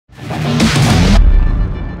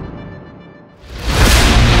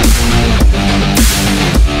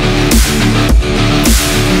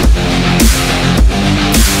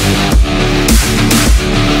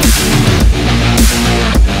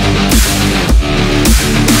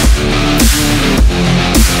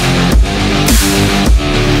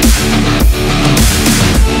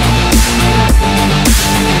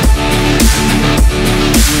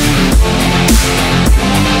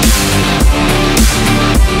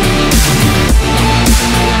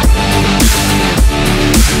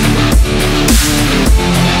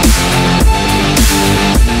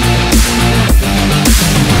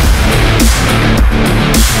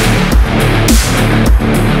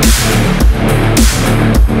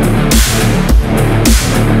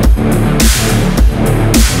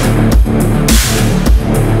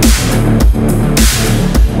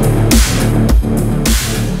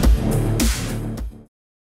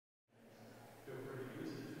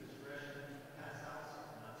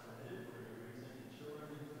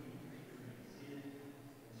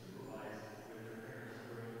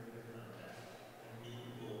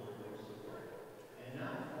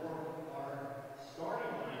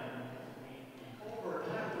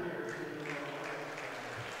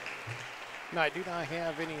No, I do not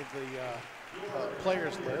have any of the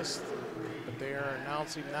players list, but they are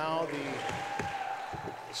announcing now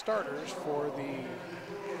the starters for the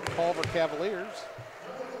Culver Cavaliers.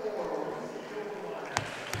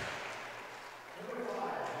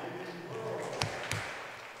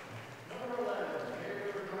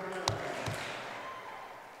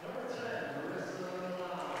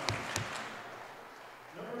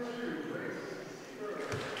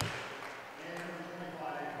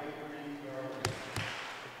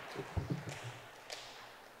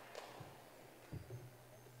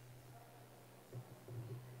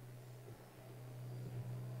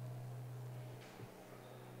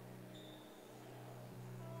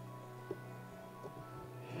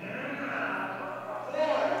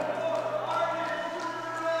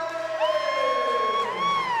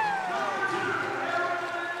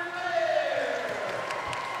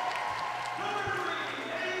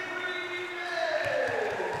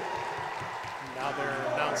 Now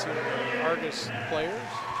they're announcing the Argos players.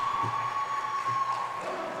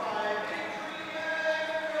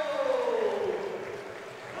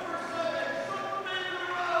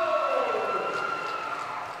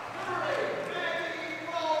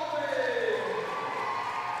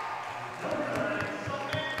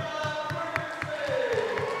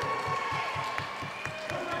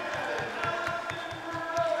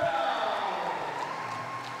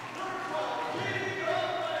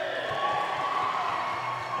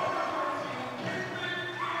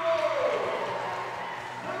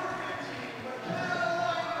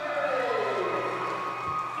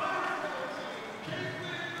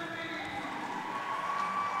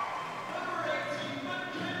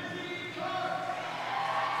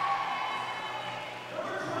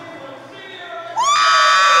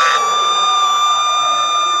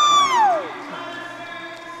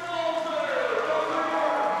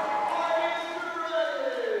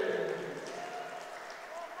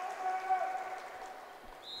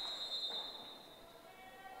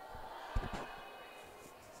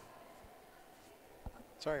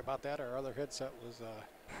 Sorry about that. Our other headset was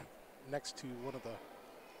next to one of the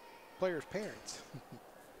players' parents.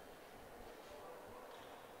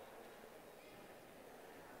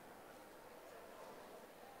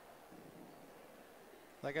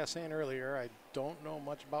 Like I was saying earlier, I don't know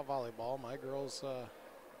much about volleyball. My girls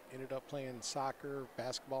ended up playing soccer,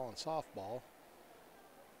 basketball, and softball.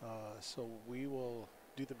 So we will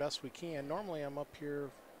do the best we can. Normally I'm up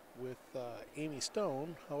here with Amy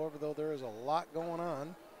Stone. However, though, there is a lot going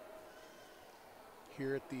on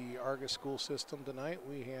here at the Argos school system tonight.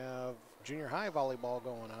 We have junior high volleyball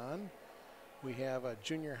going on. We have a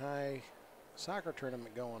junior high soccer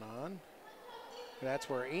tournament going on. That's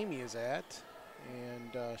where Amy is at,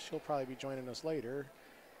 and she'll probably be joining us later.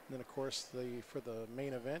 And then, of course, for the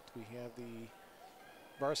main event, we have the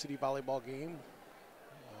varsity volleyball game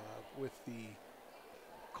with the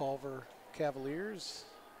Culver Cavaliers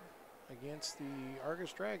against the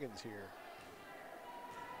Argos Dragons here.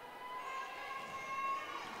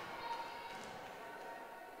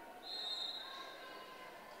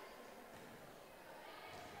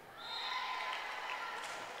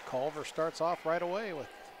 Culver starts off right away with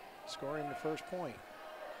scoring the first point.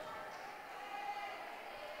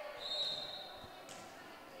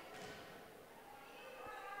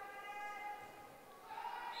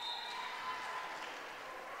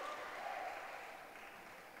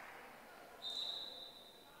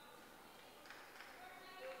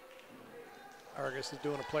 Argos is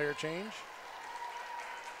doing a player change.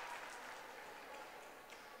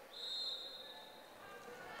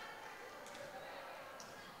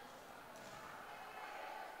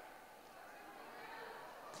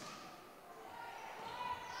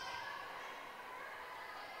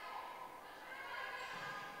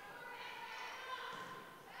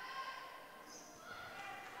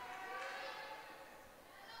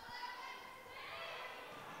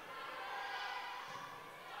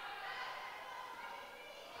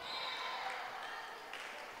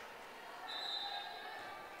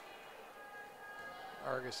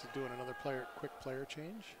 Argos is doing another quick player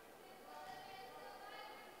change.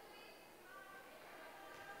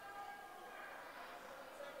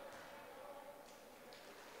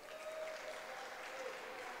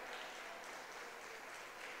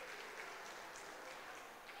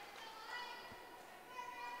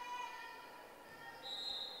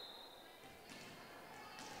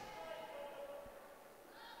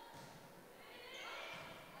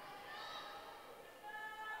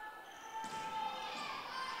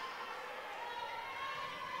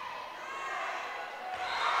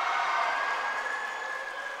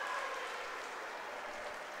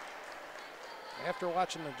 After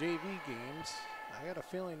watching the JV games, I got a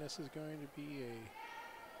feeling this is going to be a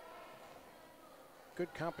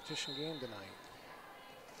good competition game tonight.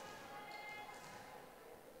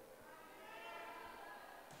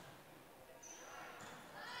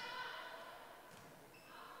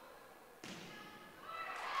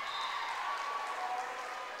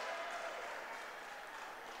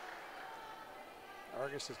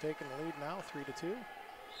 Argos has taken the lead now, 3-2.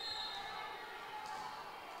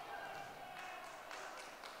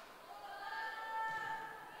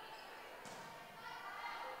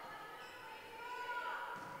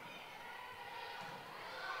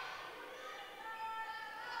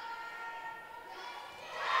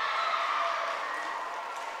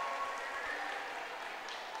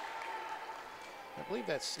 I believe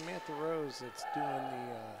that's Samantha Rose that's doing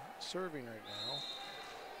the serving right now.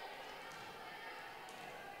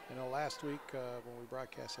 You know, last week when we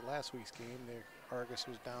broadcasted last week's game, Argos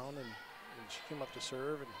was down and she came up to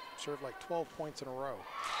serve and served like 12 points in a row.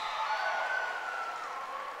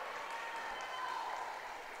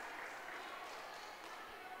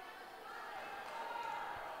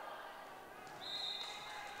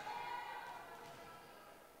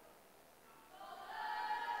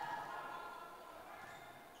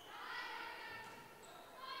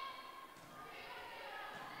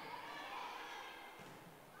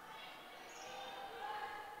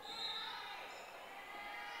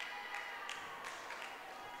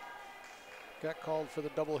 Got called for the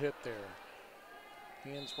double hit there.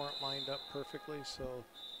 Hands weren't lined up perfectly, so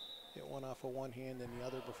it went off of one hand and the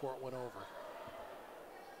other before it went over.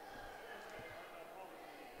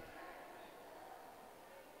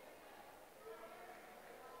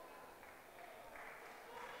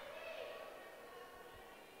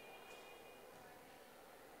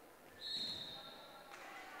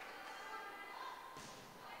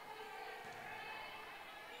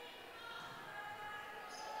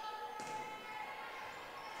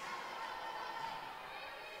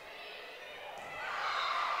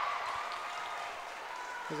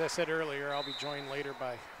 As I said earlier, I'll be joined later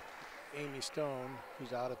by Amy Stone,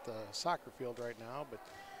 who's out at the soccer field right now, but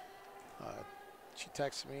she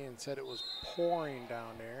texted me and said it was pouring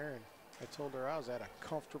down there, and I told her I was at a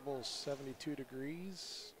comfortable 72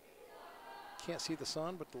 degrees. Can't see the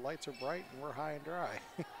sun, but the lights are bright and we're high and dry.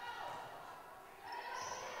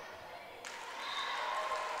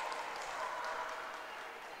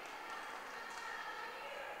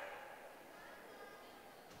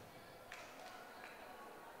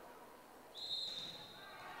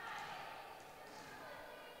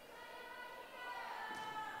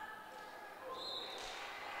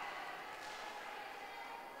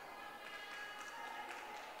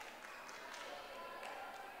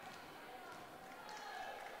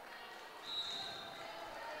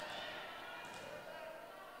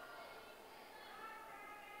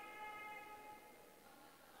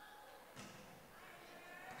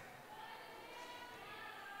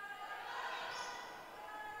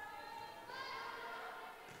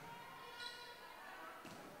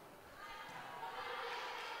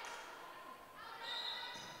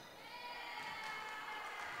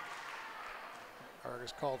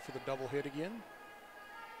 Argos called for the double hit again.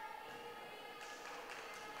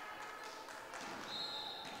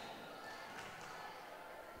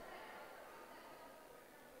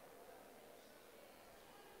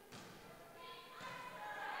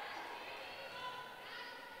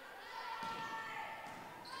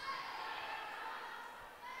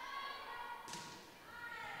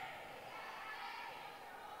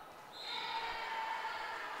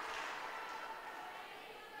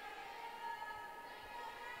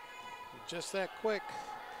 Just that quick,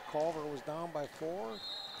 Culver was down by 4,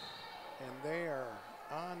 and they are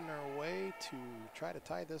on their way to try to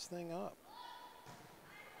tie this thing up.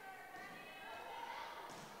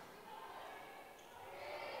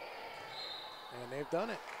 And they've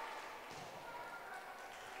done it.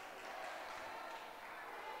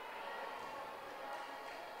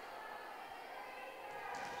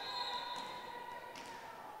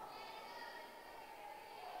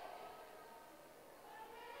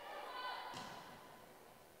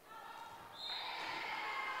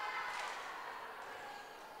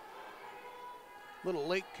 Little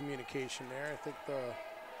late communication there. I think the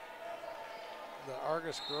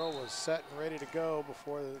Argos girl was set and ready to go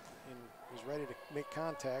before and was ready to make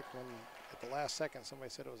contact when at the last second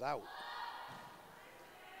somebody said it was out.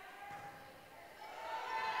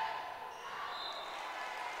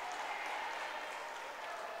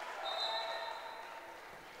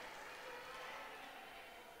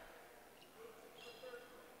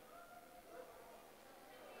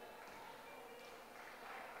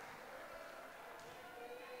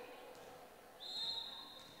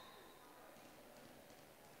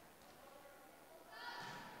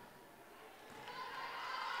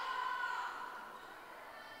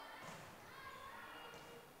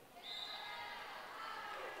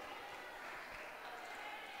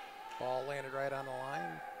 Ball landed right on the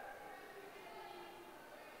line.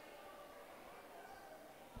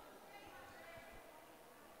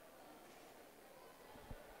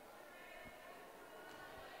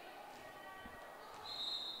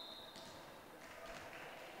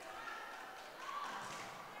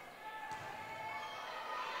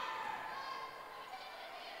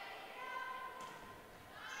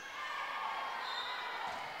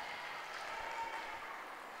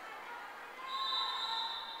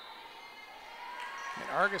 And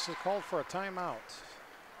Argos is called for a timeout.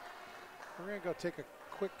 We're going to go take a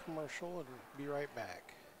quick commercial and be right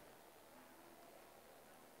back.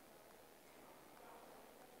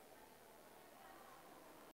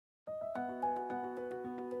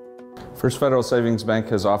 First Federal Savings Bank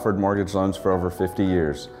has offered mortgage loans for over 50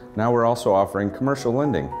 years. Now we're also offering commercial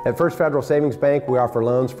lending. At First Federal Savings Bank, we offer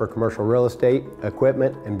loans for commercial real estate,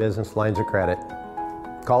 equipment, and business lines of credit.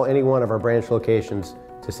 Call any one of our branch locations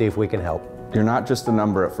to see if we can help. You're not just a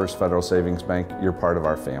number at First Federal Savings Bank, you're part of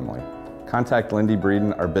our family. Contact Lindy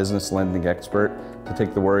Breeden, our business lending expert, to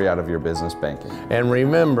take the worry out of your business banking. And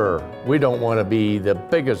remember, we don't want to be the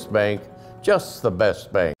biggest bank, just the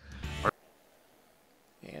best bank.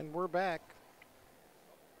 And we're back.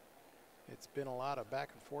 It's been a lot of back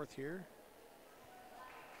and forth here.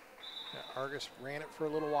 Argos ran it for a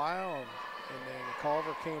little while, and then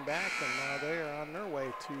Culver came back, and now they are on their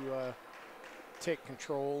way to take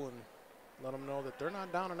control and let them know that they're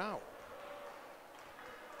not down and out.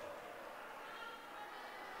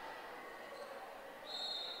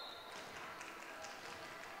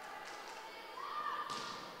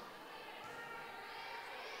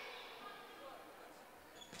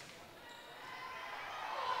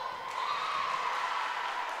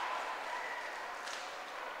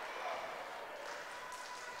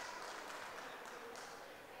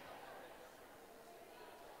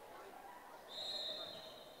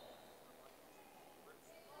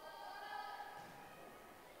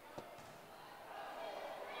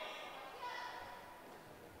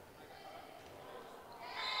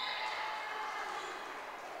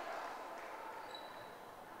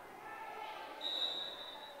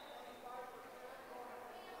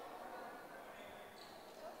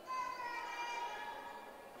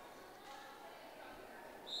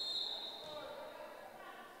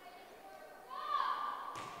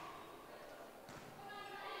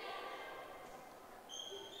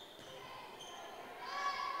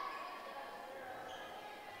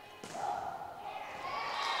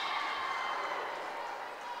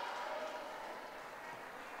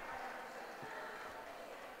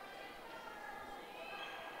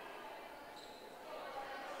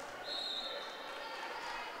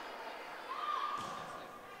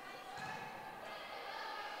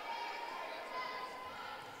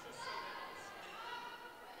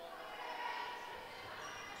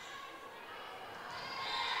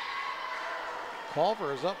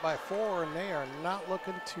 Culver is up by 4, and they are not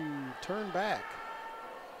looking to turn back.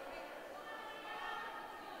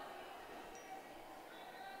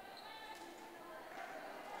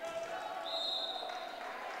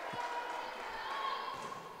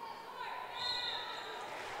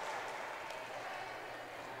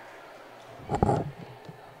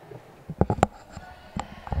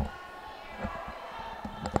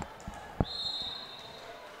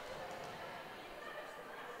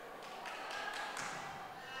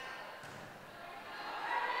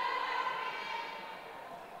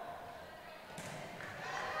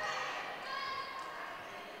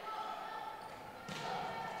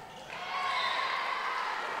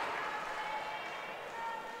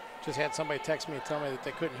 Just had somebody text me and tell me that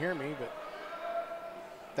they couldn't hear me, but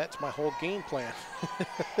that's my whole game plan.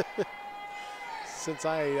 Since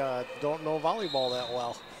I don't know volleyball that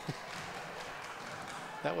well.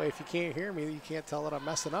 That way, if you can't hear me, you can't tell that I'm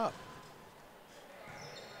messing up.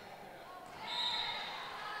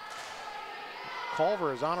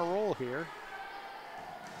 Culver is on a roll here.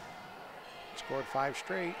 Scored 5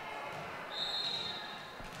 straight.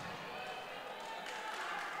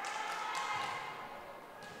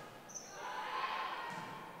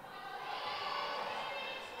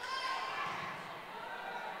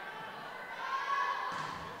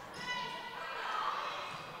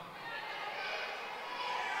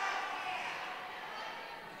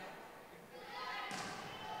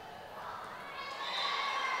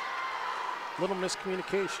 Little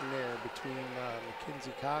miscommunication there between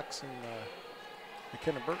Mackenzie Cox and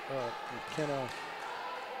McKenna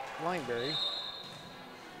Lineberry.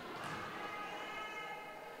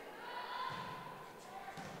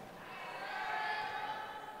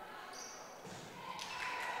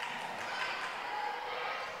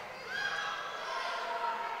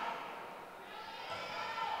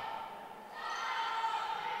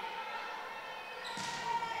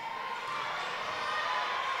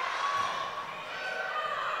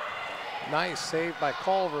 Nice save by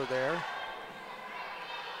Culver there.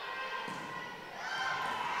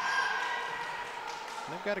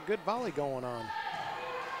 They've got a good volley going on.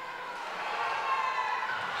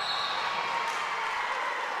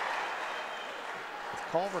 With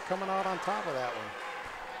Culver coming out on top of that one.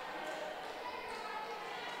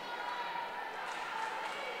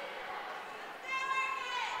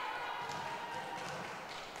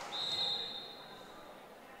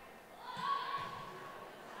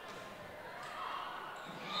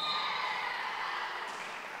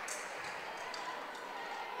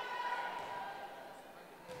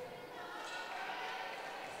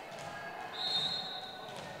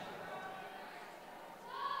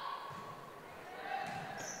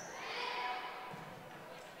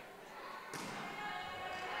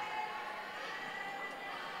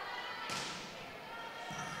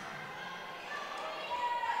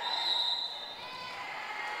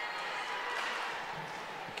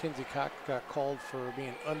 Kinsey Cock got called for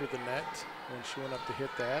being under the net when she went up to hit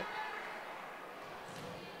that.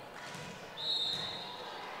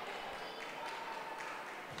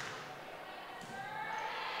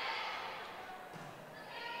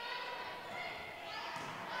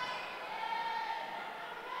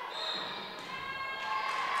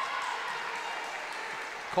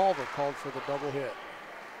 Culver called for the double hit.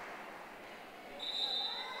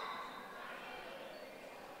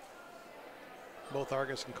 Both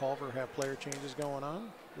Argos and Culver have player changes going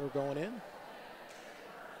on. They're going in.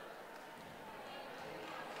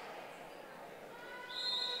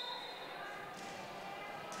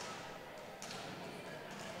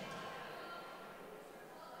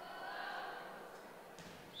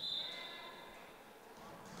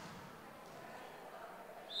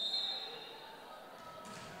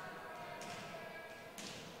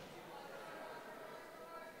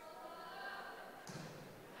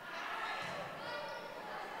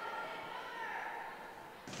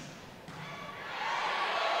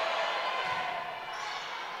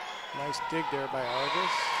 Nice dig there by Argos,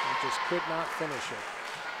 and just could not finish it.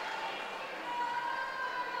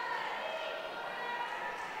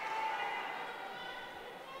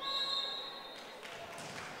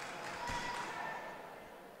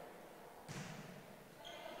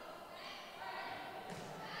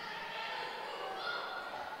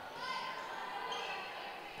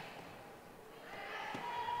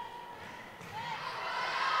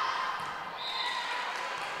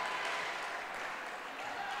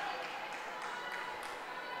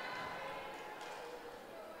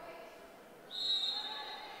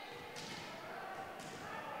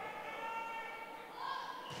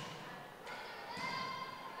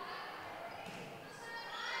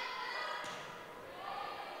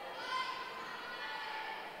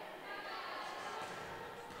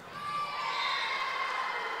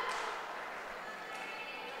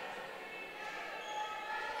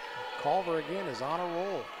 Culver again is on a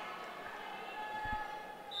roll.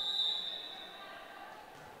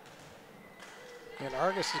 And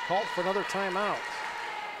Argos is called for another timeout.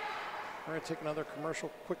 We're going to take another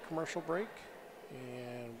quick commercial break,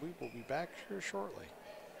 and we will be back here shortly.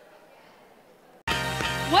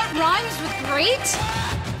 What rhymes with great?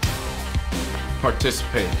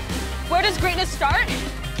 Participate. Where does greatness start?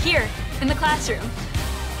 Here, in the classroom.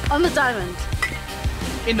 On the diamond.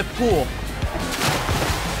 In the pool.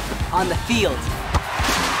 On the field.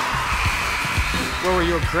 Where will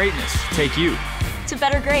your greatness take you? To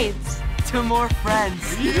better grades. To more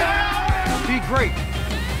friends. Yeah! Be great.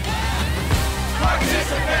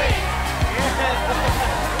 Participate!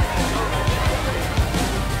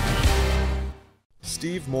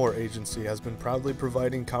 Steve Moore Agency has been proudly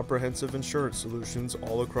providing comprehensive insurance solutions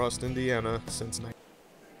all across Indiana since 19.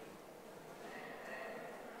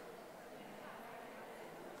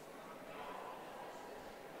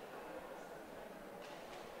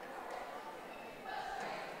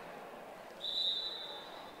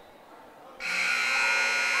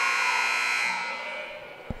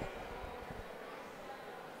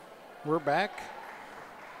 We're back.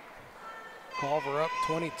 Culver up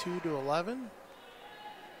 22-11.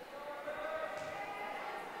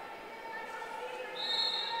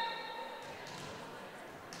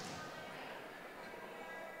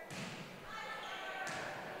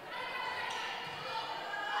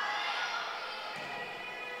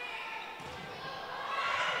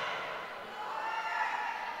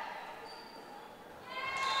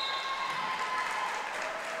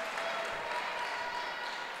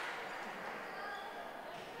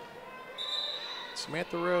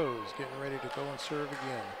 Samantha Rose getting ready to go and serve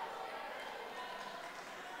again.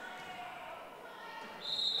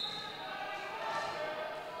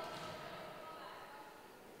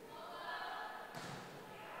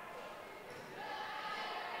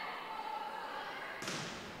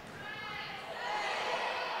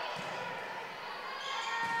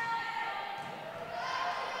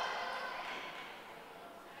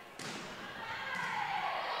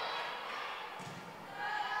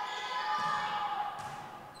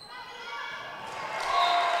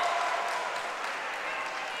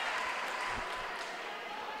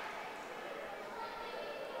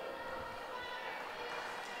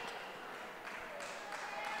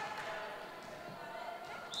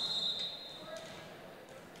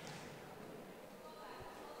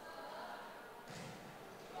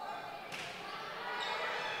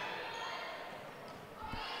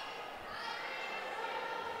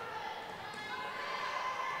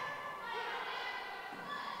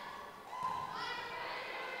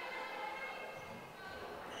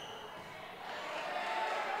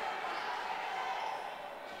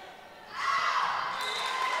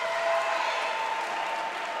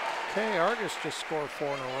 Okay, Argos just scored 4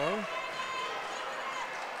 in a row.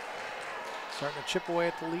 Starting to chip away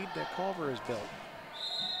at the lead that Culver has built.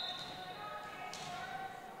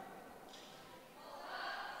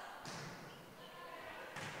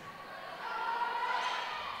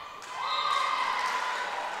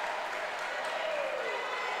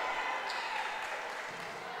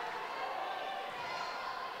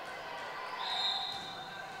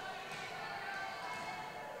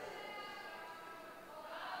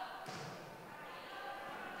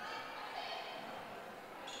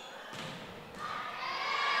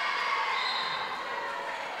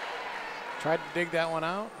 Tried to dig that one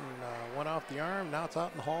out and went off the arm. Now it's out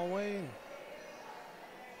in the hallway. And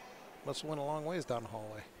must have went a long ways down the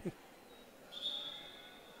hallway.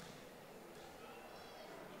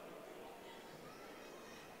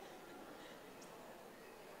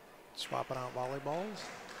 Swapping out volleyballs.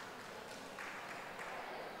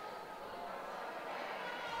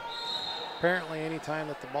 Apparently, anytime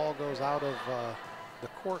that the ball goes out of the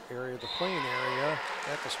court area, the playing area,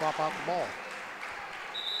 they have to swap out the ball.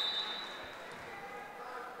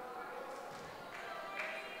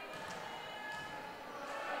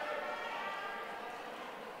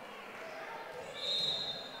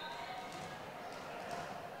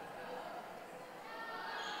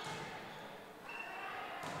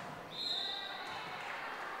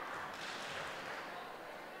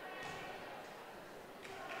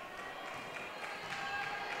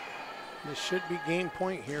 This should be game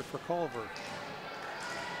point here for Culver.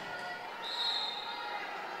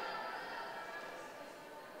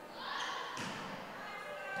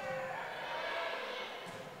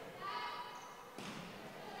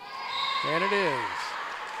 And it is.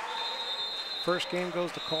 First game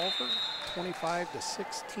goes to Culver,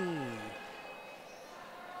 25-16.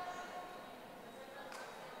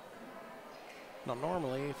 Now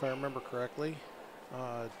normally, if I remember correctly,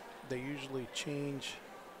 they usually change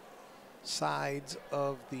sides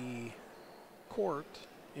of the court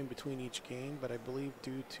in between each game, but I believe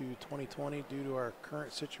due to 2020, due to our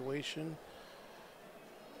current situation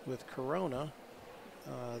with Corona,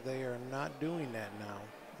 they are not doing that now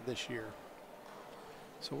this year.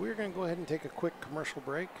 So we're going to go ahead and take a quick commercial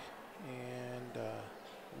break, and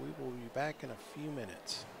we will be back in a few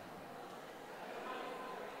minutes.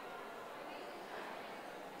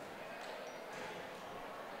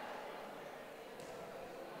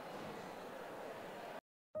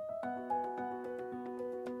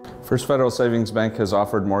 First Federal Savings Bank has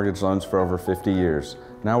offered mortgage loans for over 50 years.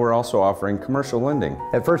 Now we're also offering commercial lending.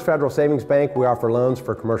 At First Federal Savings Bank, we offer loans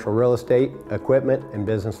for commercial real estate, equipment, and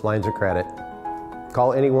business lines of credit.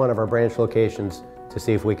 Call any one of our branch locations to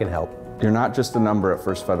see if we can help. You're not just a number at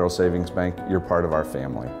First Federal Savings Bank, you're part of our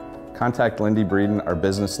family. Contact Lindy Breeden, our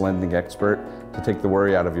business lending expert, to take the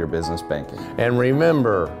worry out of your business banking. And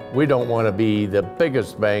remember, we don't want to be the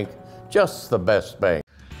biggest bank, just the best bank.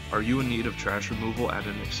 Are you in need of trash removal at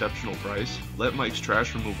an exceptional price? Let Mike's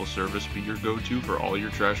Trash Removal Service be your go-to for all your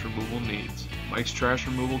trash removal needs. Mike's Trash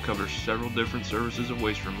Removal covers several different services of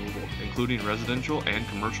waste removal, including residential and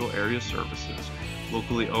commercial area services.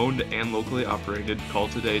 Locally owned and locally operated, call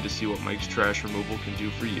today to see what Mike's Trash Removal can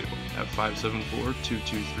do for you at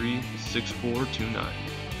 574-223-6429.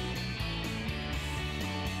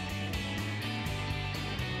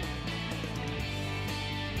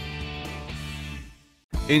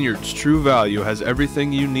 Inyard's True Value has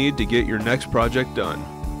everything you need to get your next project done.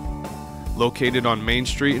 Located on Main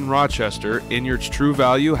Street in Rochester, Inyard's True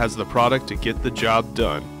Value has the product to get the job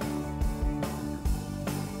done.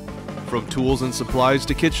 From tools and supplies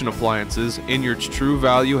to kitchen appliances, Inyard's True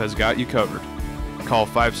Value has got you covered. Call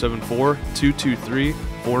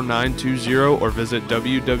 574-223-4920 or visit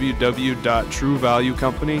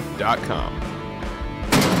www.truevaluecompany.com.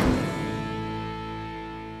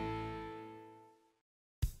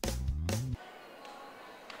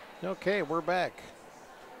 Okay, we're back.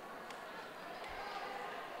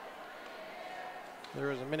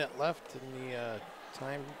 There is a minute left in the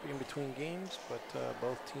time in between games, but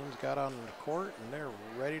both teams got on the court and they're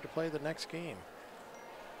ready to play the next game.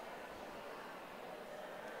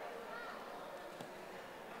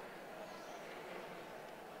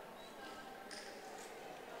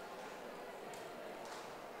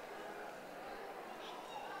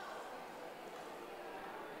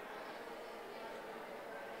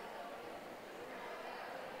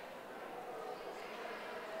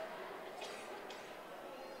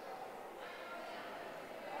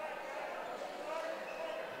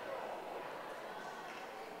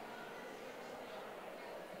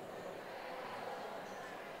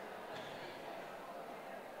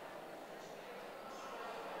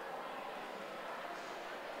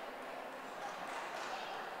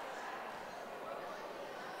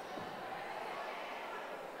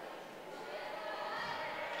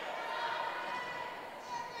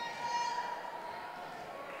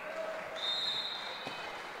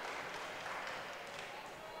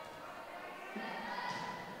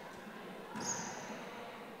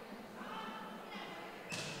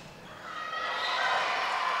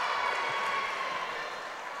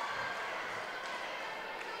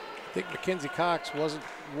 I think Mackenzie Cox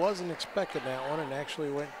wasn't expecting that one and actually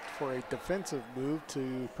went for a defensive move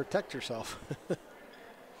to protect herself.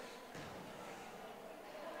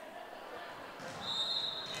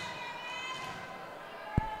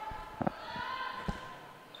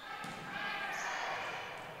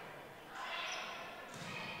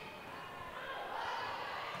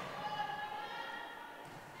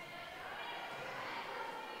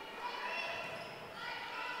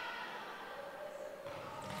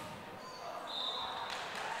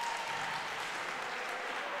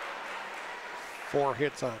 Four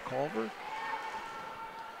hits on Culver.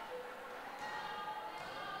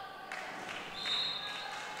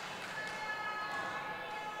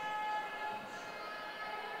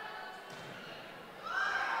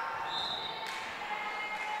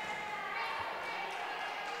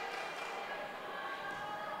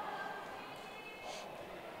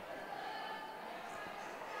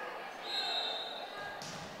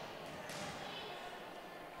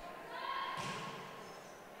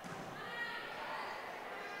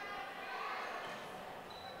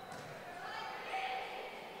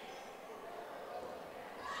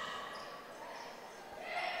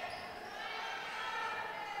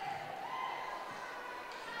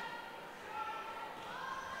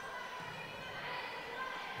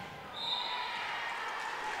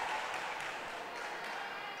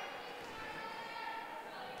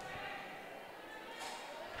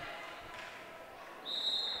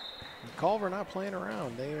 Culver not playing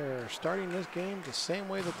around. They are starting this game the same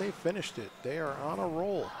way that they finished it. They are on a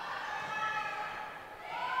roll.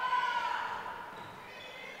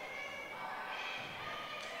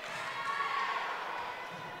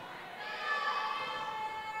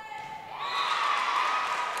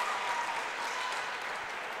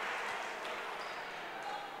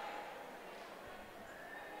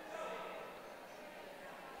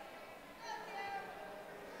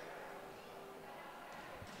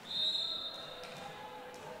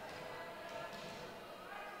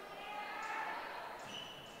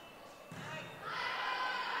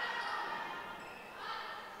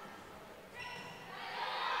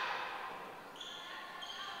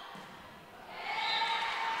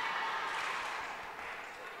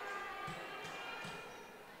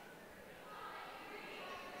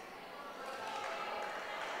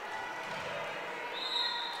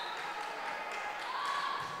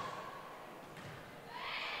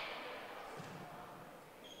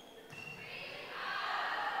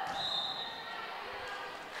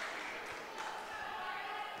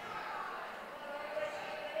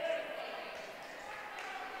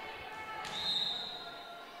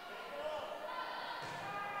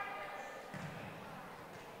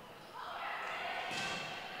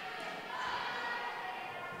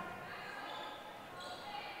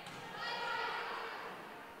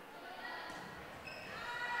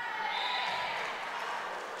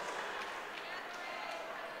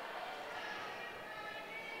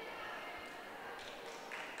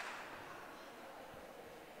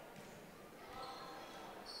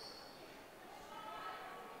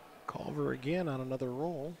 Culver again on another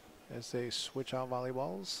roll as they switch out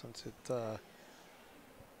volleyballs since the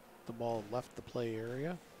ball left the play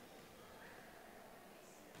area.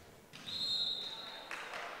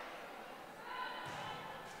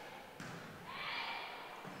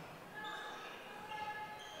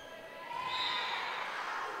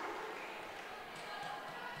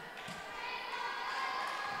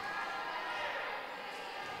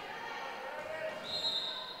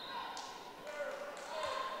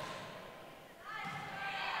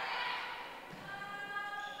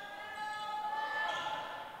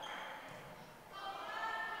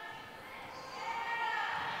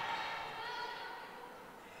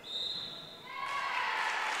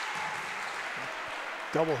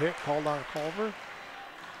 Double hit called on Culver.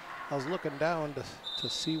 I was looking down to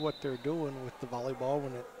see what they're doing with the volleyball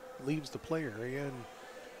when it leaves the play area, and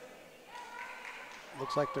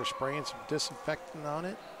looks like they're spraying some disinfectant on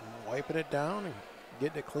it and wiping it down and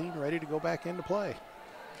getting it clean, ready to go back into play.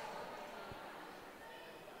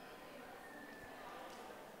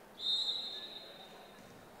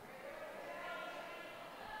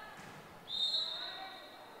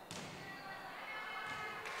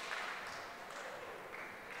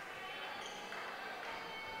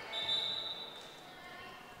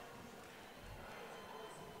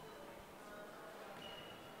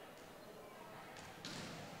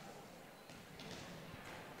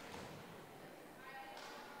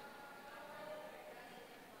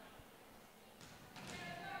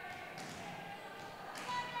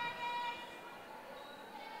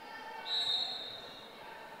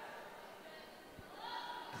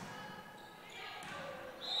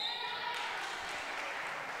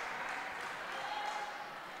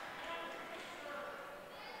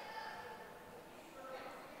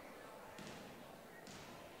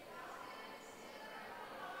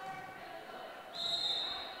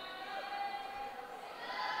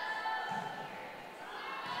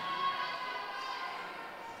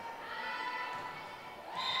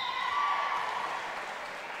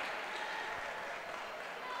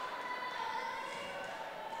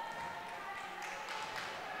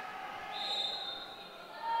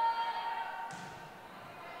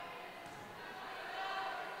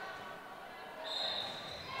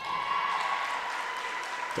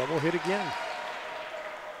 Double hit again.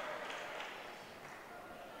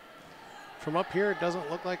 From up here, it doesn't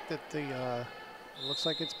look like that it looks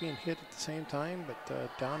like it's being hit at the same time,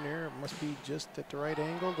 but down there it must be just at the right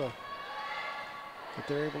angle that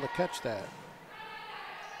they're able to catch that.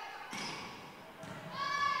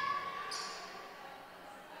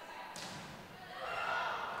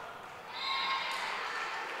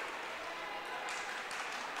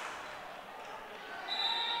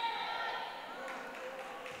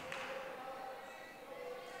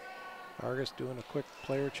 Argos doing a quick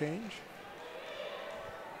player change.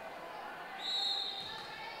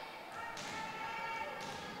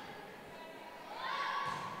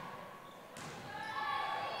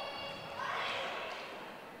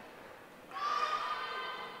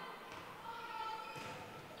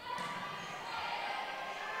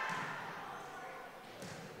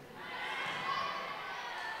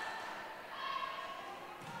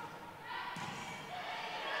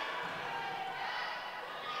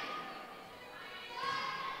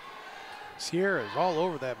 Sierra is all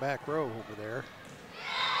over that back row over there.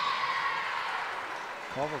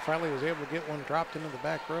 Culver finally was able to get one dropped into the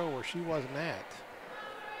back row where she wasn't at.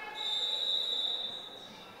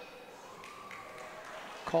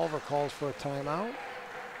 Culver calls for a timeout.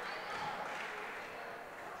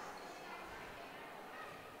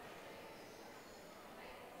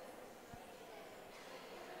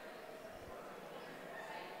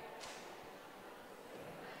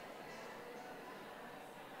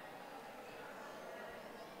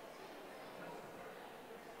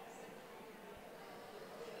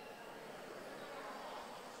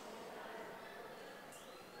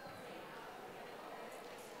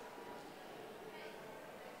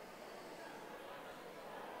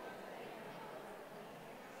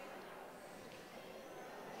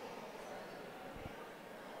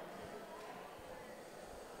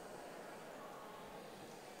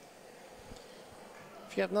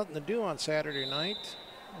 If you have nothing to do on Saturday night,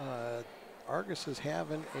 Argos is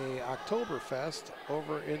having a Oktoberfest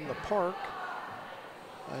over in the park.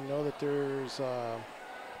 I know that there's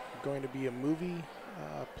going to be a movie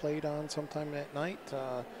played on sometime that night.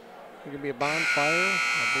 There's going to be a bonfire.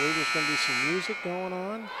 I believe there's going to be some music going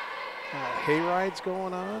on. Hay rides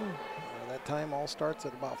going on. That time all starts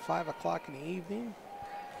at about 5 o'clock in the evening.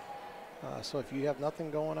 So if you have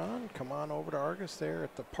nothing going on, come on over to Argos there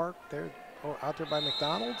at the park there, out there by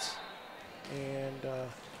McDonald's, and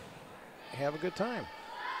have a good time.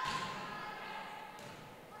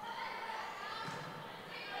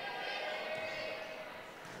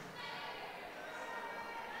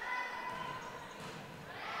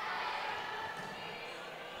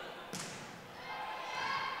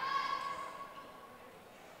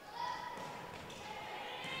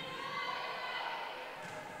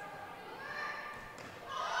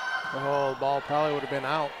 Oh, the ball probably would have been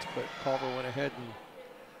out, but Culver went ahead and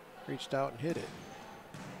reached out and hit it.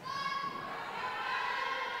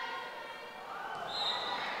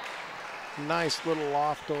 Nice little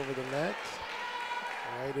loft over the net,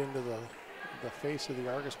 right into the face of the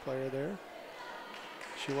Argos player there.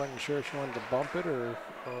 She wasn't sure if she wanted to bump it or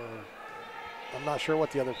I'm not sure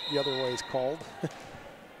what the other way is called.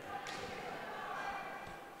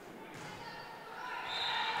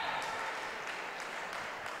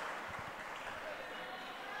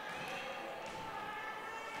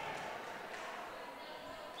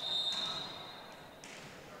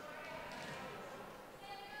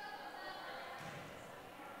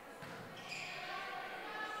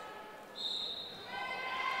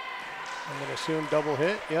 I'm going to assume double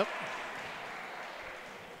hit, yep.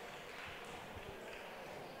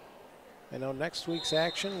 I know next week's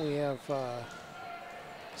action we have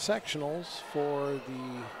sectionals for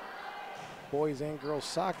the boys and girls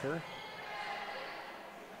soccer.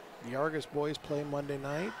 The Argos boys play Monday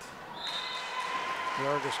night. The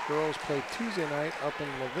Argos girls play Tuesday night up in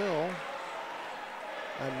LaVille.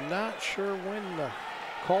 I'm not sure when the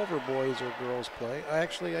Culver boys or girls play.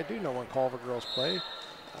 Actually, I do know when Culver girls play.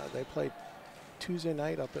 They play Tuesday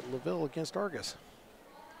night up at LaVille against Argos.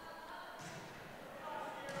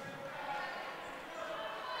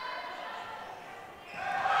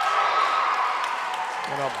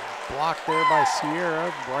 And a block there by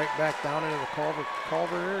Sierra, right back down into the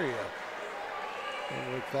Culver area.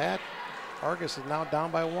 And with that, Argos is now down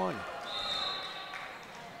by 1.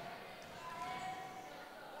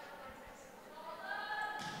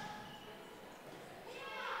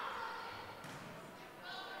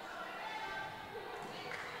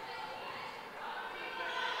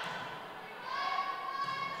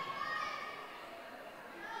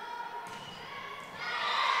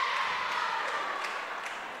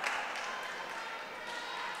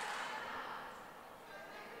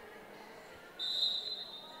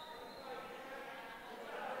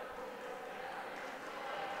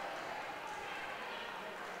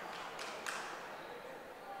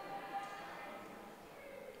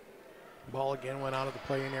 Ball again went out of the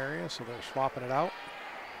playing area, so they're swapping it out.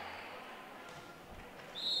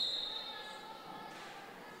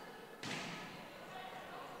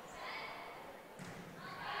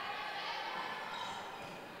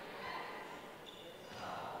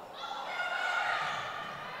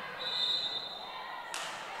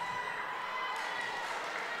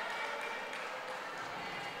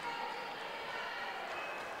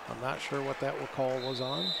 I'm not sure what that call was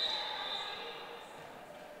on.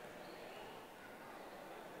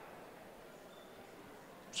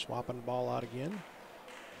 Swapping the ball out again.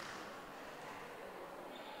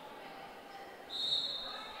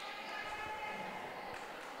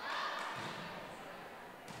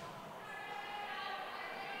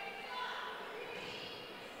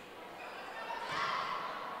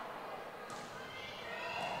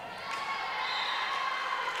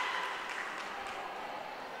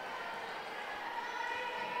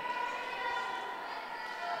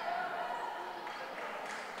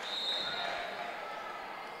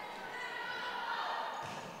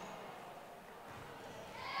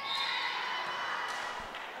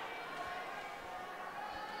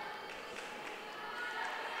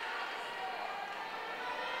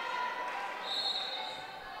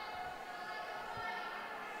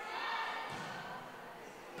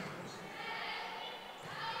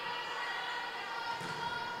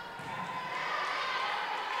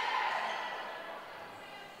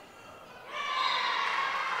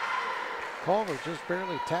 Culver just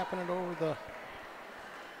barely tapping it over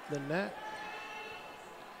the net.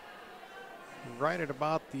 Right at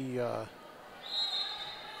about the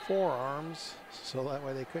forearms, so that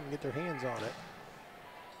way they couldn't get their hands on it.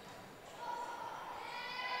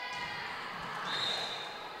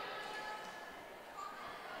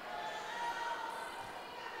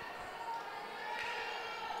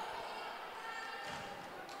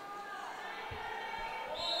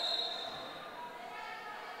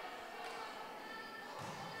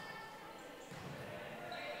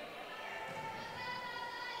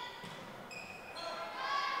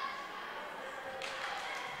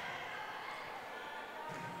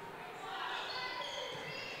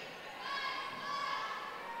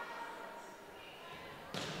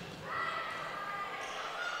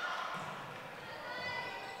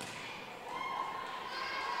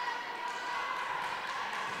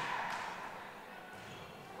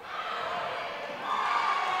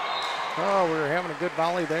 Oh, we were having a good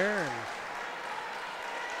volley there and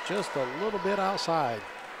just a little bit outside.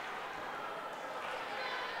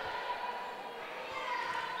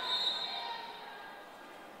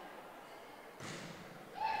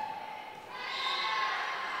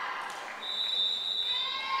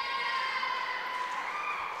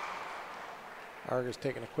 Argos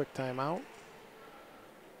taking a quick timeout.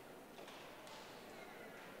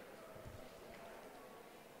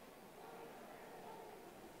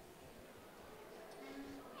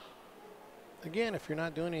 Again, if you're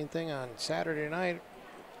not doing anything on Saturday night,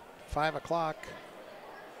 5 o'clock,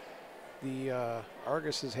 the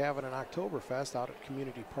Argos is having an Oktoberfest out at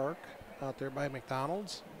Community Park out there by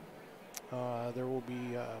McDonald's. There will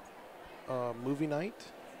be a movie night.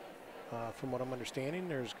 From what I'm understanding,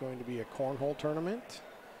 there's going to be a cornhole tournament,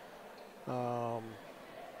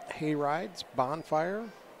 hay rides, bonfire,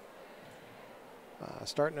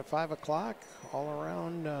 starting at 5 o'clock, all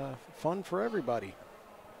around fun for everybody.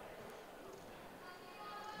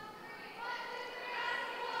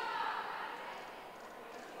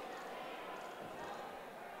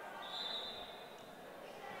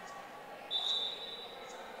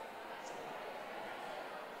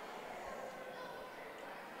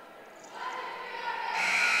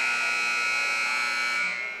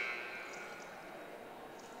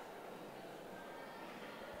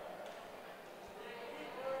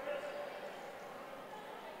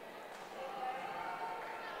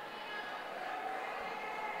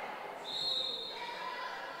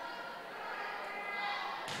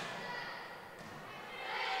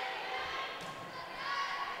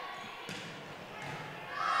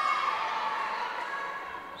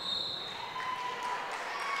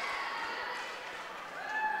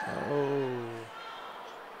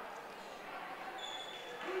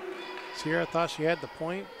 Sierra thought she had the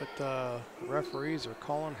point, but the referees are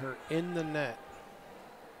calling her in the net.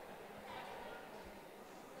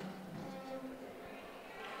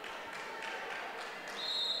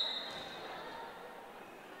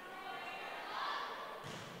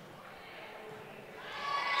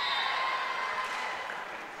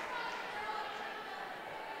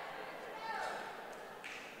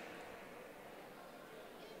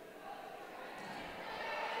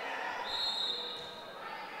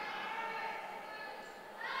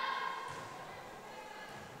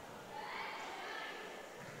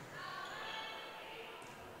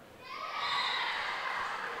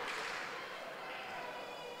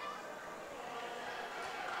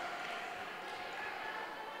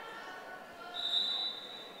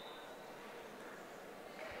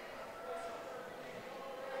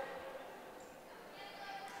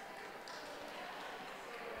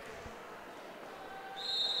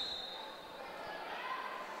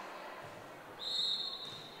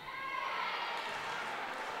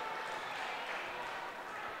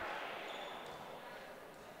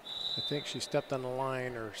 think she stepped on the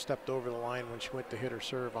line or stepped over the line when she went to hit her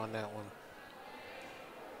serve on that one.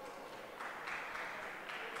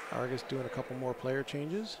 Argos doing a couple more player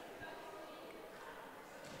changes.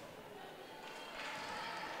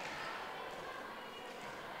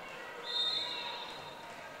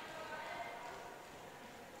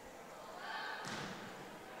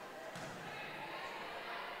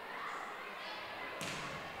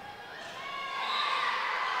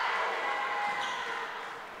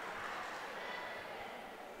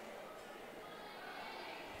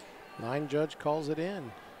 Line judge calls it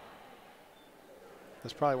in.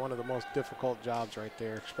 That's probably one of the most difficult jobs right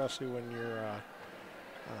there, especially when you're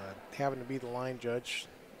having to be the line judge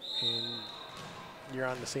and you're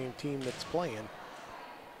on the same team that's playing,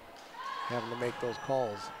 having to make those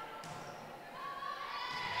calls.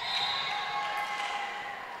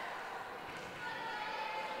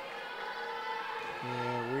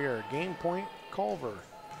 And we are game point, Culver.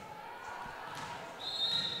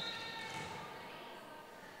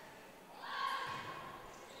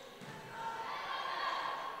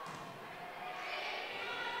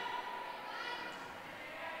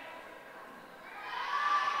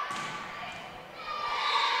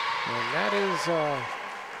 And that is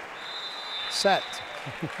set.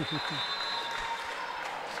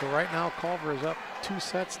 So right now Culver is up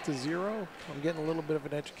 2-0. I'm getting a little bit of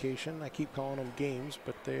an education. I keep calling them games,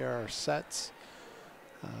 but they are sets.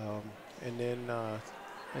 And then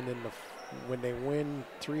when they win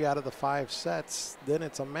 3 out of the 5 sets, then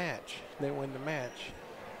it's a match. They win the match.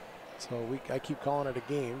 So I keep calling it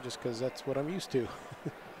a game just because that's what I'm used to.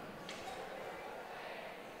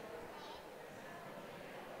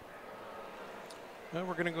 Well,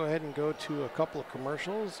 we're going to go ahead and go to a couple of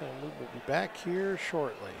commercials, and we will be back here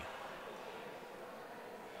shortly.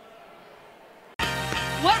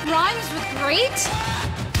 What rhymes with great?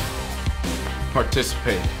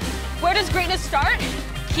 Participate. Where does greatness start?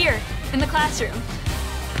 Here, in the classroom.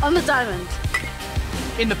 On the diamond.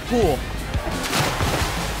 In the pool.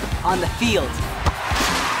 On the field.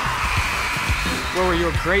 Where will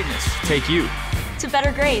your greatness take you? To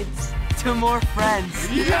better grades. To more friends.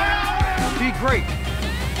 Yeah! Be great.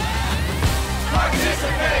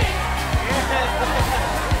 Participate!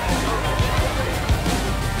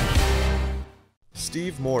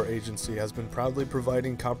 Steve Moore Agency has been proudly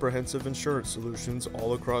providing comprehensive insurance solutions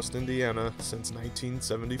all across Indiana since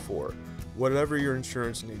 1974. Whatever your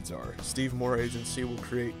insurance needs are, Steve Moore Agency will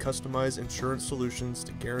create customized insurance solutions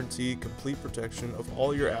to guarantee complete protection of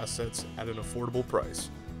all your assets at an affordable price.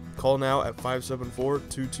 Call now at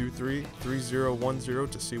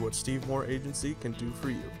 574-223-3010 to see what Steve Moore Agency can do for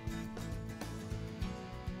you.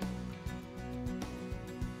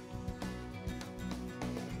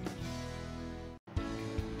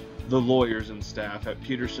 The lawyers and staff at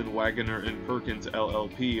Peterson, Wagoner & Perkins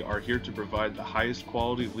LLP are here to provide the highest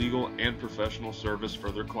quality legal and professional service for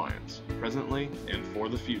their clients, presently and for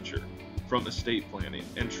the future. From estate planning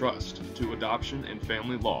and trust to adoption and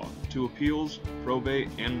family law to appeals, probate,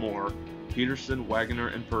 and more, Peterson, Wagoner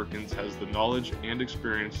 & Perkins has the knowledge and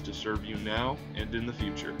experience to serve you now and in the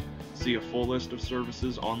future. See a full list of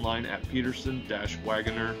services online at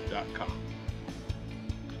peterson-wagoner.com.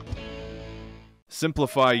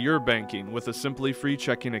 Simplify your banking with a Simply Free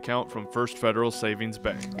checking account from First Federal Savings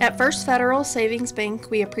Bank. At First Federal Savings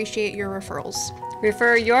Bank, we appreciate your referrals.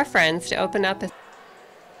 Refer your friends to open up a...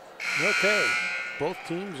 Okay, both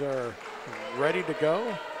teams are ready to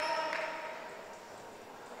go.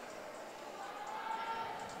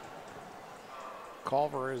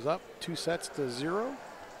 Culver is up 2-0.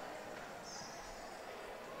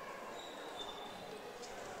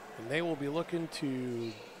 And they will be looking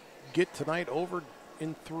to get tonight over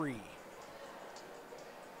in 3.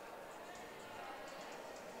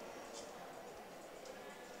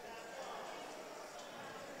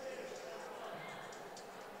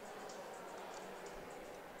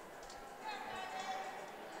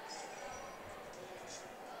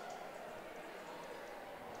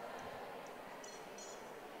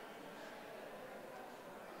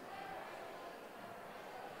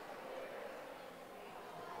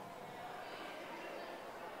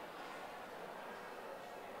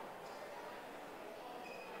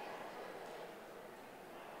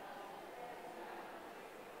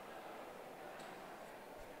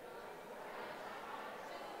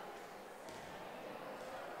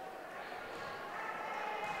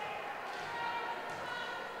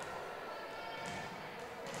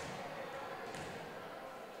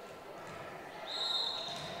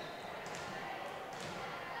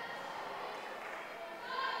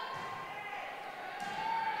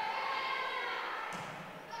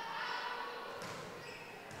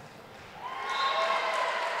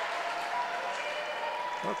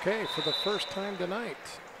 Okay, for the first time tonight,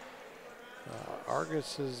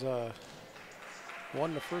 Argos has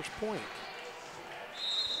won the first point.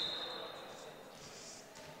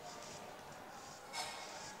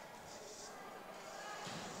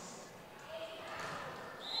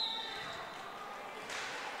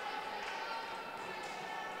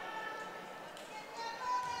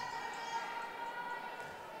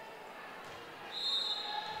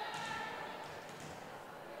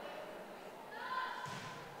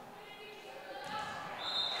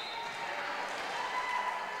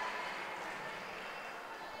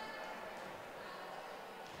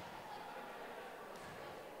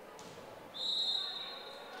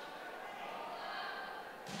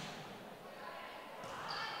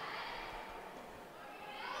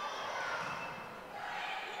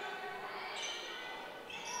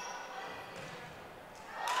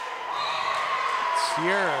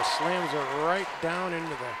 Sierra slams it right down into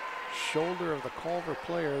the shoulder of the Culver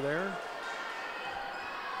player there.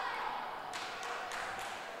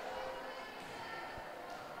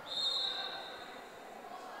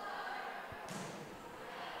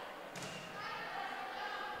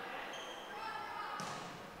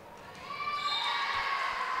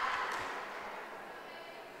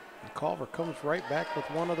 And Culver comes right back with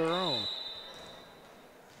one of their own.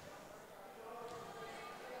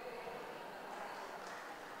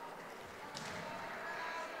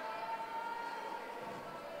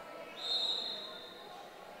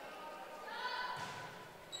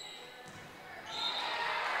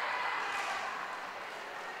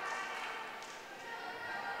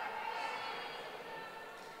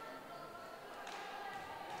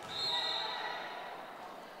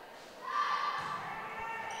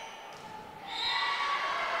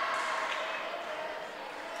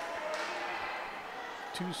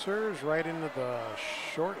 Two serves right into the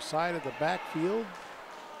short side of the backfield.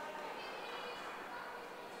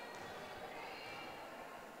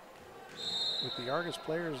 With the Argos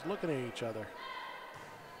players looking at each other.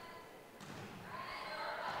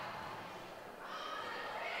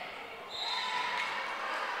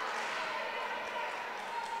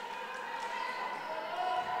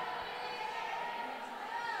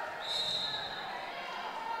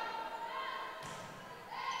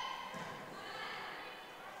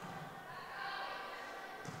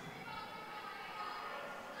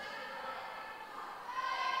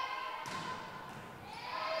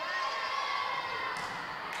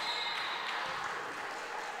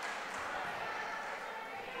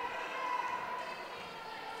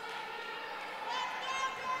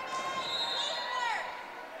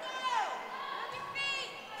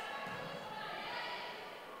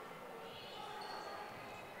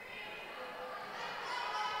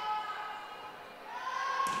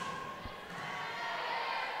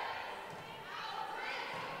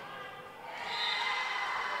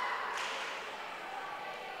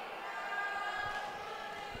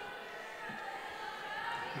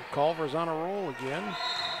 Culver's on a roll again.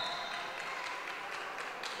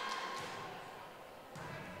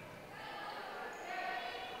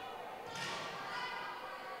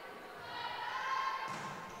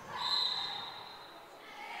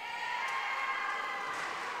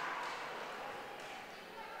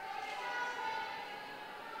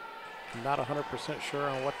 I'm not 100% sure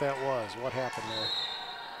on what that was, what happened there.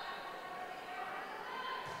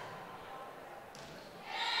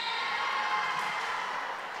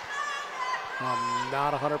 I'm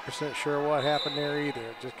not 100% sure what happened there either.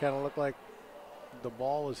 It just kind of looked like the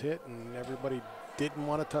ball was hit and everybody didn't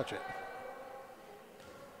want to touch it.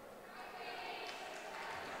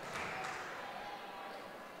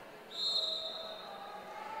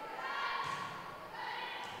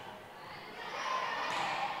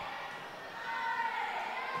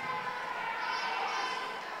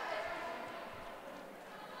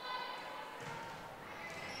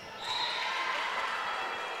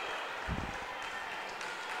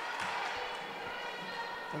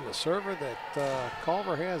 And the server that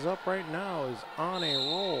Culver has up right now is on a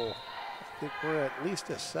roll. I think we're at least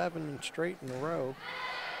at 7 straight in a row.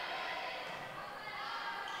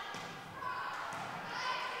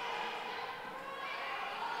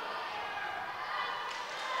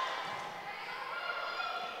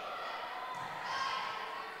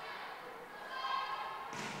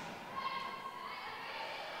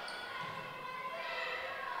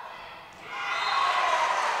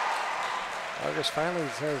 Argos finally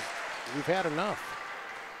says, we've had enough.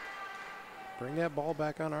 Bring that ball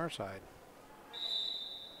back on our side.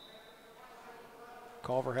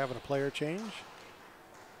 Culver having a player change.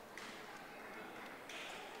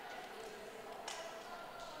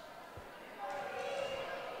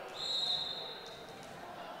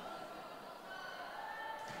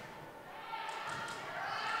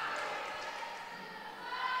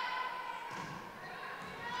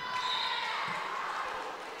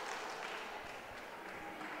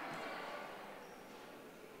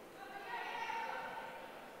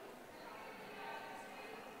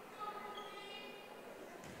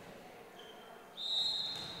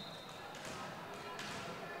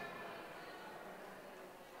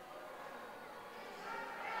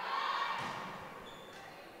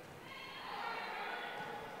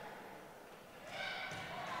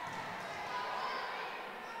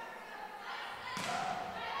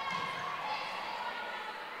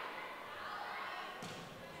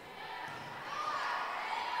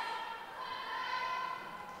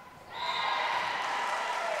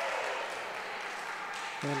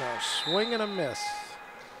 And a swing and a miss.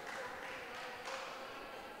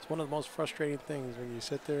 It's one of the most frustrating things when you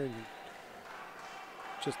sit there and you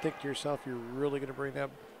just think to yourself, you're really going to bring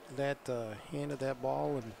up that hand of that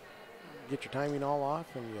ball and get your timing all off,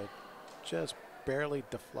 and you just barely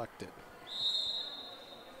deflect it.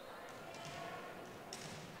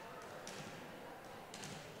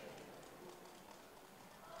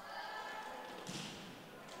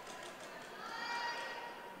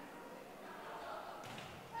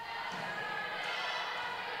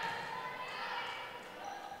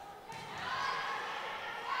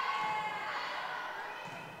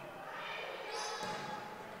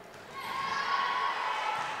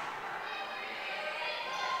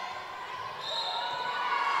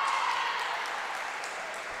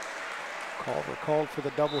 Culver called for the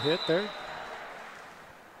double hit there.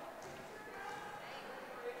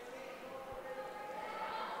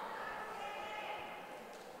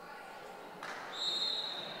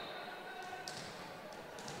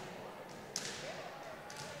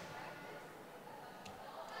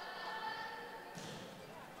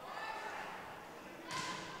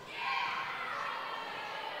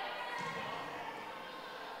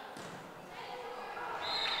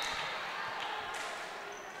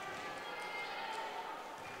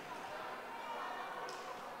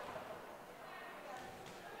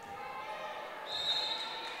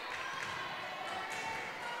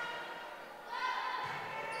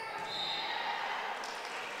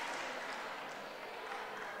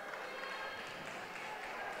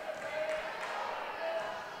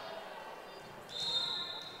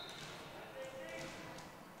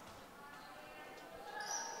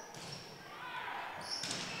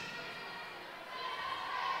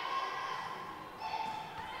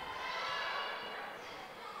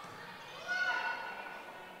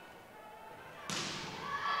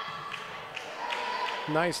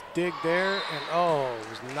 Nice dig there, and oh,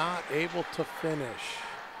 was not able to finish.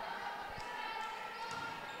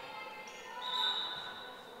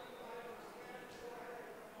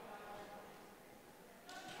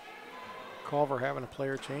 Culver having a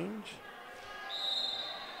player change.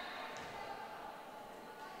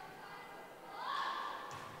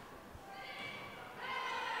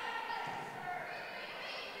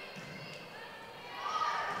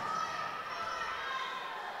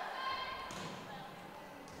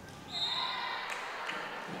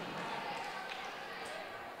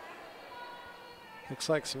 Looks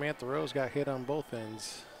like Samantha Rose got hit on both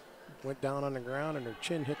ends. Went down on the ground and her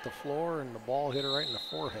chin hit the floor and the ball hit her right in the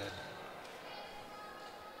forehead.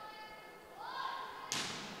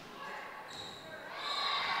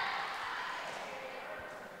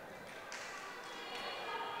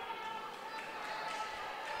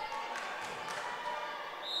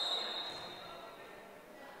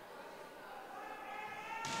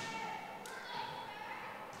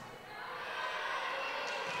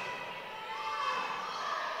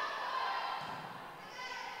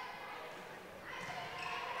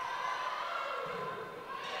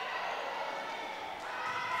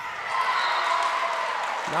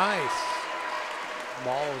 Nice.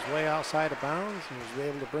 Ball was way outside of bounds and was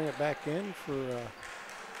able to bring it back in for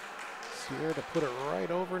Sierra to put it right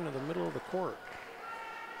over into the middle of the court.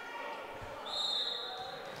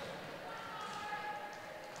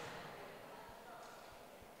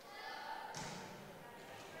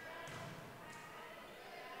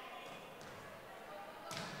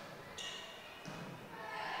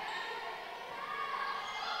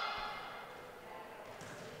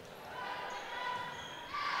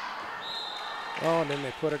 Oh, and then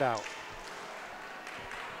they put it out.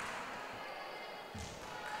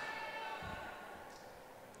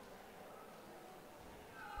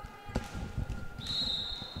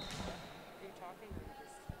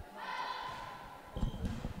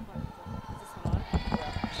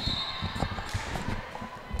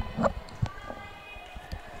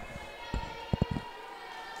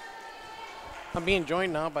 I'm being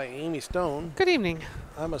joined now by Amy Stone. Good evening.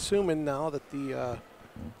 I'm assuming now that the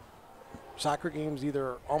soccer game's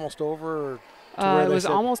either almost over or it was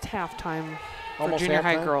almost halftime for junior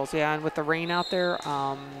high girls, yeah, and with the rain out there,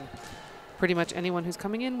 pretty much anyone who's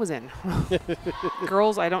coming in was in.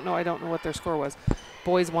 Girls, I don't know what their score was.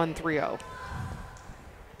 Boys won 3-0.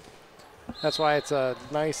 That's why it's a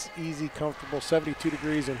nice, easy, comfortable 72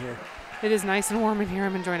 degrees in here. It is nice and warm in here.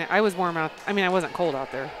 I'm enjoying it. I was warm out. I mean, I wasn't cold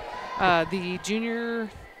out there. The junior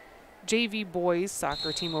JV boys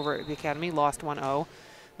soccer team over at the academy lost 1-0.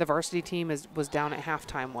 The varsity team was down at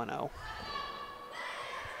halftime 1-0.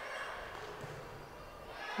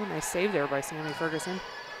 Oh, nice save there by Sammy Ferguson.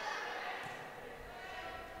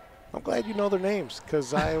 I'm glad you know their names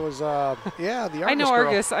because I was, yeah, the Argos I know girl.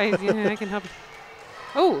 Argos. I can help you.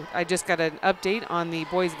 Oh, I just got an update on the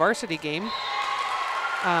boys varsity game.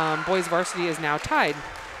 Boys varsity is now tied.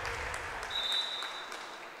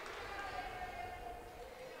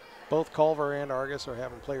 Both Culver and Argos are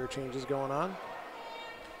having player changes going on.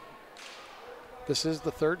 This is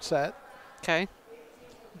the third set. Okay.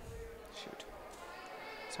 Shoot.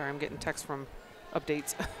 Sorry, I'm getting texts from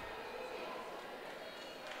updates.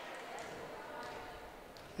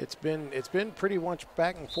 It's been pretty much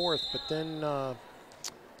back and forth, but then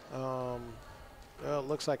it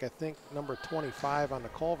looks like I think number 25 on the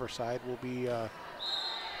Culver side will be.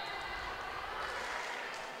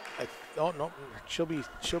 Oh no, she'll be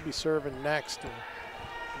serving next. And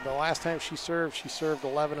the last time she served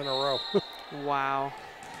 11 in a row. Wow.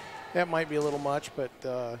 That might be a little much, but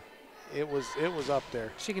it was up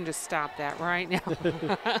there. She can just stop that right now.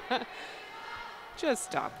 Just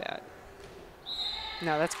stop that.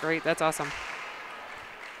 No, that's great. That's awesome.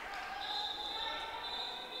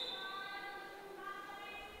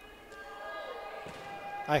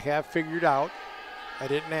 I have figured out, I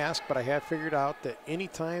didn't ask, but I have figured out that any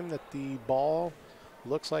time that the ball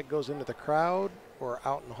looks like goes into the crowd or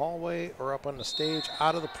out in the hallway or up on the stage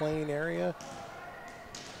out of the playing area,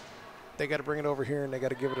 they got to bring it over here and they got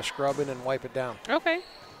to give it a scrubbing and wipe it down. Okay.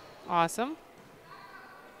 Awesome.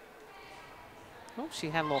 Oh, she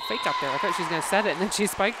had a little fake up there. I thought she was going to set it, and then she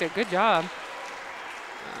spiked it. Good job.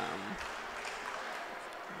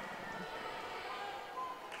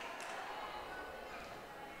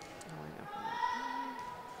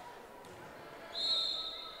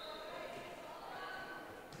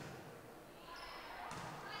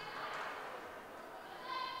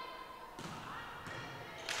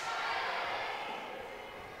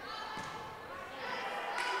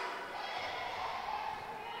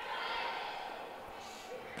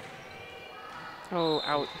 Oh,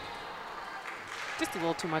 out. Just a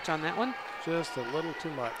little too much on that one. Just a little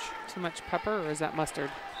too much. Too much pepper, or is that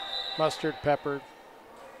mustard? Mustard, pepper.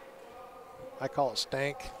 I call it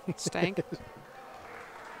stank. Stank?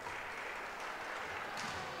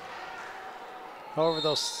 However,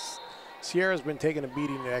 though, Sierra's been taking a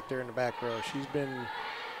beating back there in the back row. She's been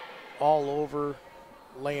all over,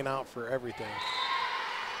 laying out for everything.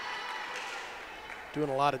 Doing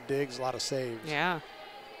a lot of digs, a lot of saves. Yeah.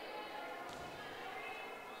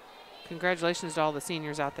 Congratulations to all the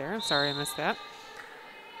seniors out there. I'm sorry I missed that.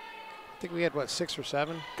 I think we had, what, 6 or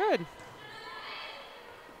 7? Good.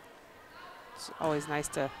 It's always nice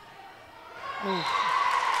to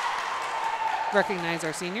recognize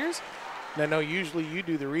our seniors. I know usually you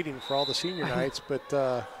do the reading for all the senior nights, but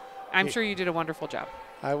I'm sure you did a wonderful job.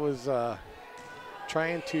 I was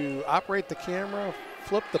trying to operate the camera,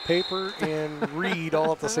 flip the paper, and read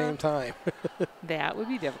all at the same time. That would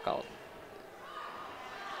be difficult.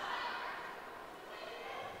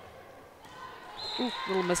 Ooh,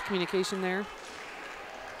 little miscommunication there.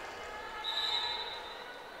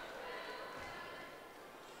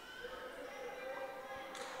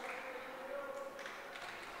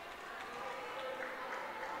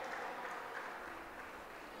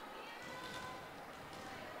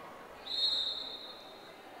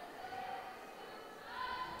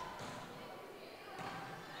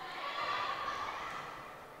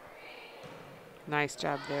 Nice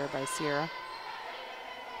job there by Sierra.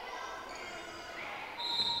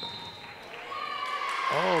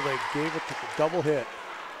 Oh, they gave it the double hit.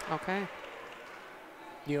 Okay.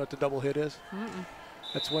 You know what the double hit is? Mm-mm.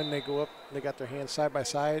 That's when they go up, they got their hands side by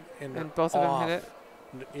side, and both of them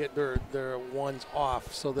hit it? Their one's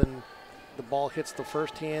off, so then the ball hits the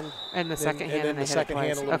first hand. And the second hand, and then the second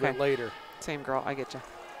hand a little bit later. Same girl, I get you.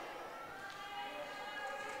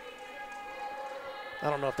 I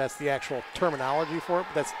don't know if that's the actual terminology for it,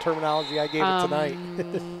 but that's the terminology I gave it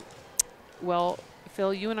tonight. Well,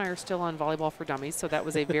 Phil, you and I are still on Volleyball for Dummies, so that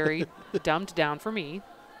was a very dumbed down for me.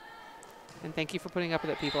 And thank you for putting up with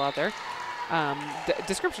it, people out there.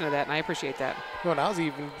 Description of that, and I appreciate that. Well, I was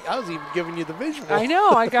even giving you the visual. I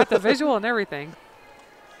know, I got the visual and everything.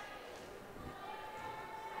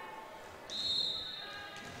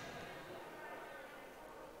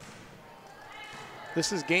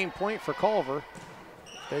 This is game point for Culver.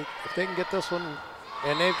 If they can get this one,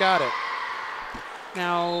 and they've got it.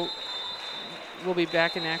 Now, we'll be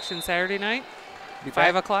back in action Saturday night, 5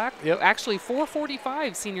 5 o'clock. Yep. Actually,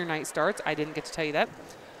 4:45 senior night starts. I didn't get to tell you that.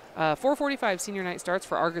 4:45 senior night starts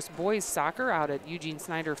for Argos boys soccer out at Eugene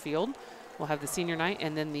Snyder Field. We'll have the senior night,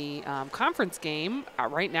 and then the conference game.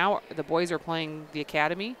 Right now, the boys are playing the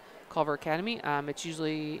Academy, Culver Academy. It's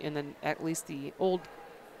usually in at least the old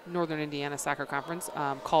Northern Indiana Soccer Conference.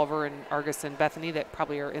 Culver and Argos and Bethany that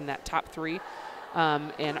probably are in that top 3.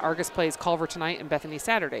 And Argos plays Culver tonight and Bethany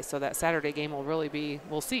Saturday. So that Saturday game will really be,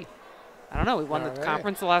 we'll see. I don't know. We won the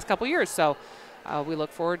conference the last couple years. So we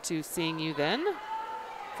look forward to seeing you then.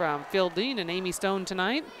 From Phil Dean and Amy Stone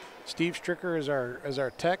tonight. Steve Stricker is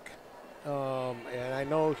our tech. And I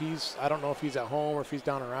know I don't know if he's at home or if he's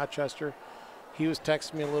down in Rochester. He was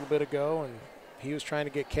texting me a little bit ago, and he was trying to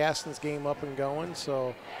get Caston's game up and going.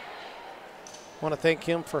 So I want to thank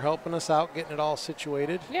him for helping us out, getting it all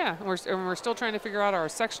situated. Yeah, and we're still trying to figure out our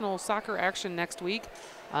sectional soccer action next week.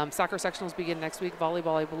 Soccer sectionals begin next week.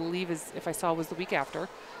 Volleyball, I believe, was the week after.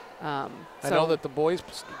 I know that the boys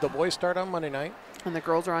start on Monday night. And the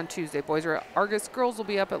girls are on Tuesday. Boys are at Argos. Girls will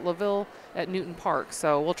be up at LaVille at Newton Park.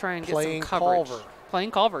 So we'll try and get some coverage. Culver.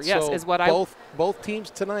 Playing Culver, yes, so is what both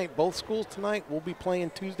teams tonight, both schools tonight will be playing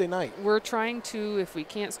Tuesday night. We're trying to, if we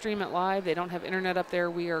can't stream it live, they don't have internet up there,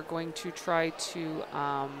 we are going to try to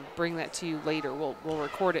bring that to you later. We'll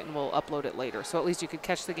record it and we'll upload it later. So at least you could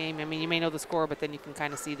catch the game. I mean, you may know the score, but then you can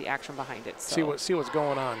kind of see the action behind it. So. See what's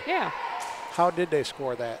going on. Yeah. How did they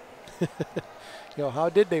score that? How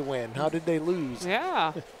did they win? How did they lose?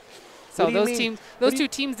 Yeah. So those two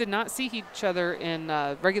teams did not see each other in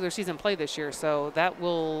regular season play this year. So that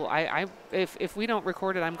will, if we don't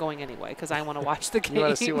record it, I'm going anyway because I want to watch the game. You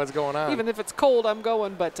want to see what's going on. Even if it's cold, I'm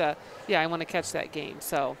going. But yeah, I want to catch that game.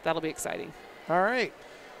 So that'll be exciting. All right.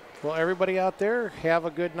 Well, everybody out there, have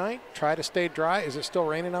a good night. Try to stay dry. Is it still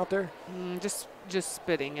raining out there? Just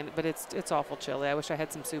spitting, but it's awful chilly. I wish I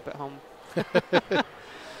had some soup at home.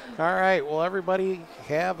 All right. Well, everybody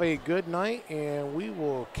have a good night, and we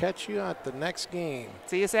will catch you at the next game.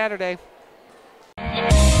 See you Saturday.